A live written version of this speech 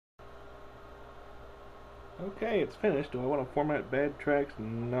Okay, it's finished. Do I want to format bad tracks?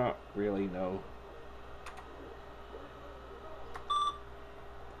 Not really, no.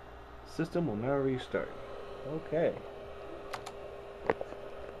 System will now restart. Okay.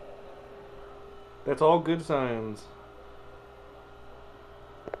 That's all good signs.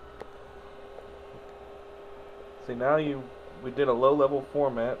 See, now we did a low level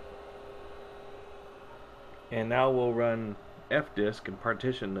format, and now we'll run fdisk and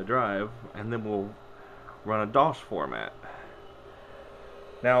partition the drive, and then we'll run a DOS format.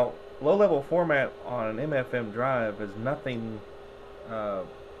 Now, low level format on an MFM drive is nothing.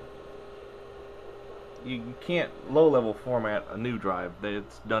 You can't low level format a new drive.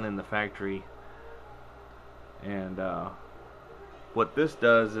 It's done in the factory, and what this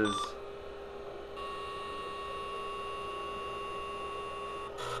does is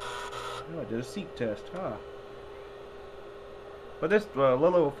I did a seat test, huh? What this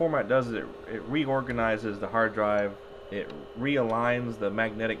low-level format does is it reorganizes the hard drive. It realigns the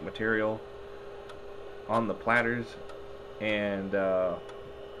magnetic material on the platters and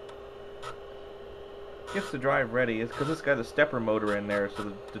gets the drive ready. It's because it's got a stepper motor in there,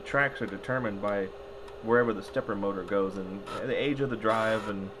 so the tracks are determined by wherever the stepper motor goes and the age of the drive,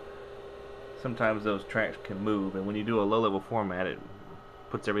 and sometimes those tracks can move. And when you do a low-level format, it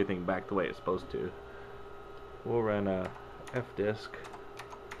puts everything back the way it's supposed to. We'll run a fdisk.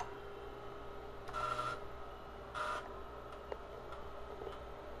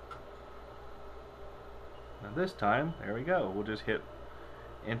 Now this time, there we go. We'll just hit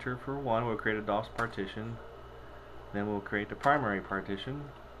enter for one. We'll create a DOS partition. Then we'll create the primary partition.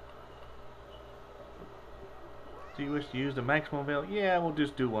 Do you wish to use the maximum available? Yeah, we'll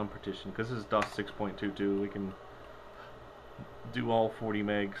just do one partition because this is DOS 6.22. We can do all 40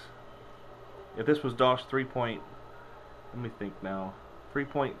 megs. If this was DOS 3. Let me think now.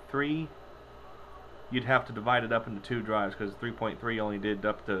 3.3, you'd have to divide it up into two drives because 3.3 only did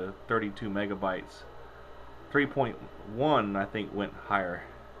up to 32 megabytes. 3.1 I think went higher.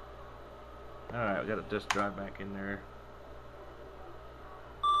 Alright, we got a disk drive back in there.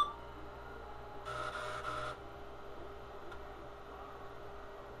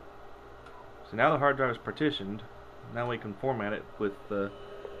 So now the hard drive is partitioned. Now we can format it with the.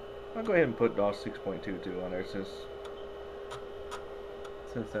 I'll go ahead and put DOS 6.22 on there since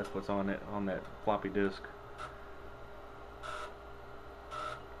that's what's on it on that floppy disk.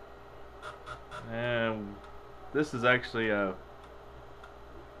 And this is actually a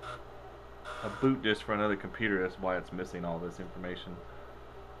boot disk for another computer. That's why it's missing all this information.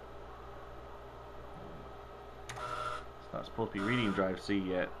 It's not supposed to be reading drive C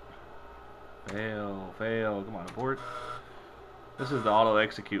yet. Fail, fail. Come on, abort. This is the auto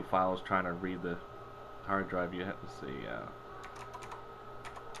execute files trying to read the hard drive. You have to see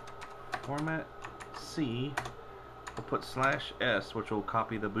format C. We'll put /S, which will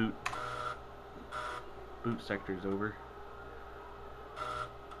copy the boot sectors over.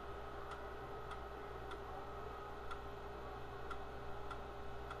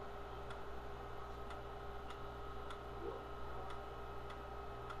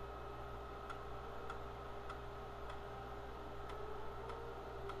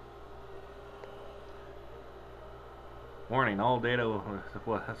 Warning, all data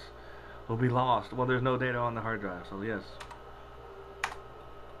will be lost. Well, there's no data on the hard drive, so yes.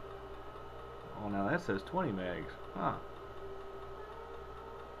 Oh, now that says 20 megs. Huh.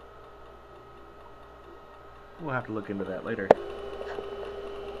 We'll have to look into that later.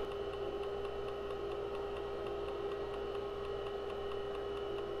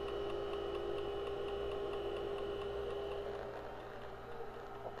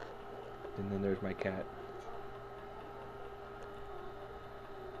 And then there's my cat.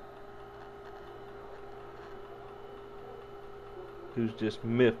 Who's just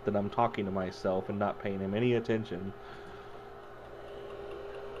miffed that I'm talking to myself and not paying him any attention.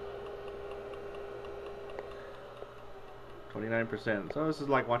 %. So this is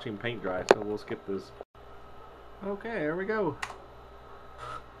like watching paint dry, so we'll skip this. Okay, there we go.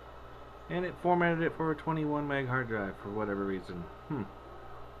 And it formatted it for a 21 meg hard drive for whatever reason.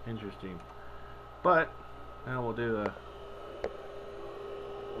 Interesting. But now we'll do a.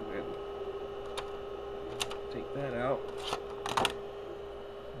 Take that out.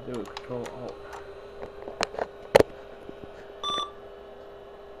 Do a Control Alt.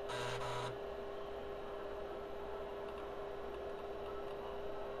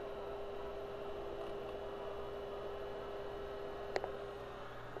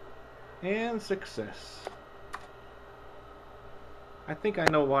 And success. I think I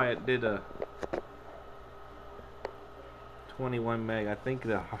know why it did a 21 meg. I think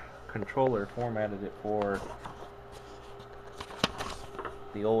controller formatted it for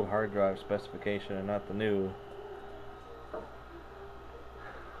the old hard drive specification and not the new.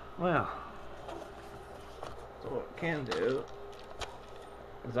 Well, so what I can do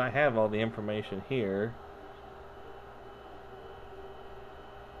is I have all the information here.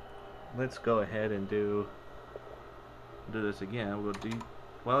 Let's go ahead and do this again. We'll do,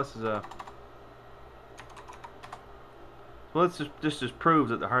 well, this is a, well, this just proves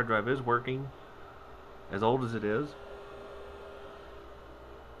that the hard drive is working, as old as it is,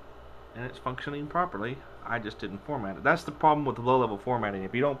 and it's functioning properly. I just didn't format it. That's the problem with the low-level formatting.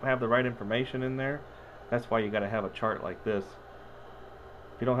 If you don't have the right information in there, that's why you got to have a chart like this.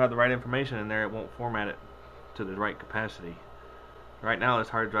 If you don't have the right information in there, it won't format it to the right capacity. Right now this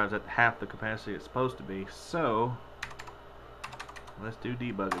hard drive's at half the capacity it's supposed to be, so let's do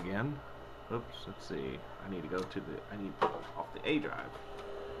debug again. Oops, let's see. I need to go to the, I need off the A drive,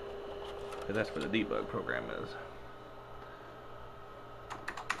 because that's where the debug program is.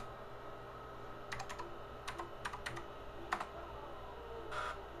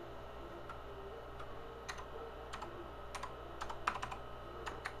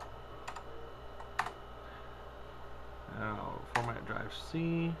 Now, format drive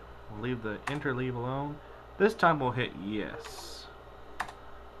C. We'll leave the interleave alone. This time we'll hit yes.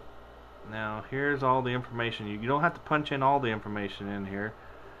 Now here's all the information. You don't have to punch in all the information in here,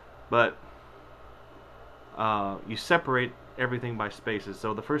 but you separate everything by spaces.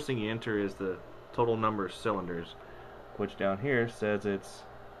 So the first thing you enter is the total number of cylinders, which down here says it's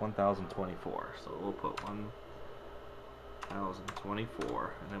 1024. So we'll put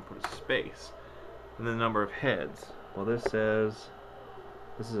 1024 and then put a space. And then the number of heads. Well, this says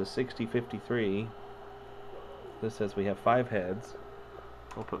this is a 6053. This says we have 5 heads.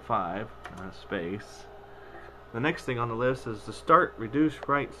 We'll put 5 and a space. The next thing on the list is the start reduce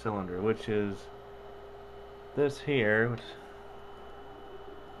right cylinder, which is this here, which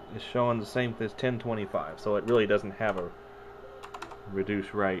is showing the same as 1025. So it really doesn't have a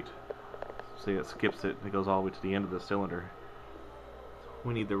reduce right. See, it skips it. It goes all the way to the end of the cylinder.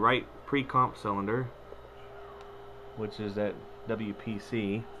 We need the right pre-comp cylinder, which is at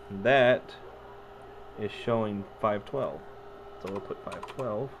WPC. That is showing 512. So we'll put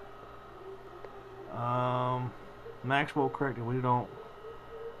 512. Maxwell corrected. We don't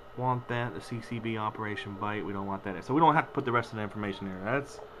want that. The CCB operation byte. We don't want that. So we don't have to put the rest of the information there.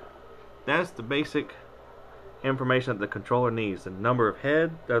 That's the basic information that the controller needs. The number of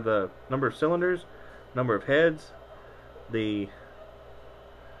head, or the number of cylinders, number of heads, the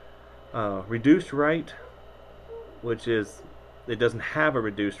reduced right, which is, it doesn't have a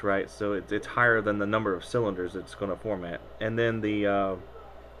reduced right, so it's higher than the number of cylinders it's going to format, and then the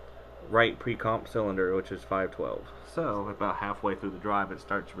right pre-comp cylinder, which is 512. So about halfway through the drive it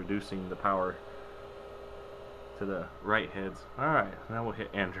starts reducing the power to the right heads. Alright, now we'll hit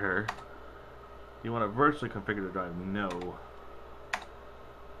enter. You want to virtually configure the drive? No.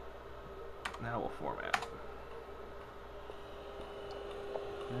 Now we'll format.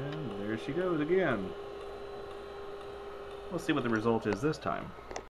 And there she goes again. Let's see what the result is this time.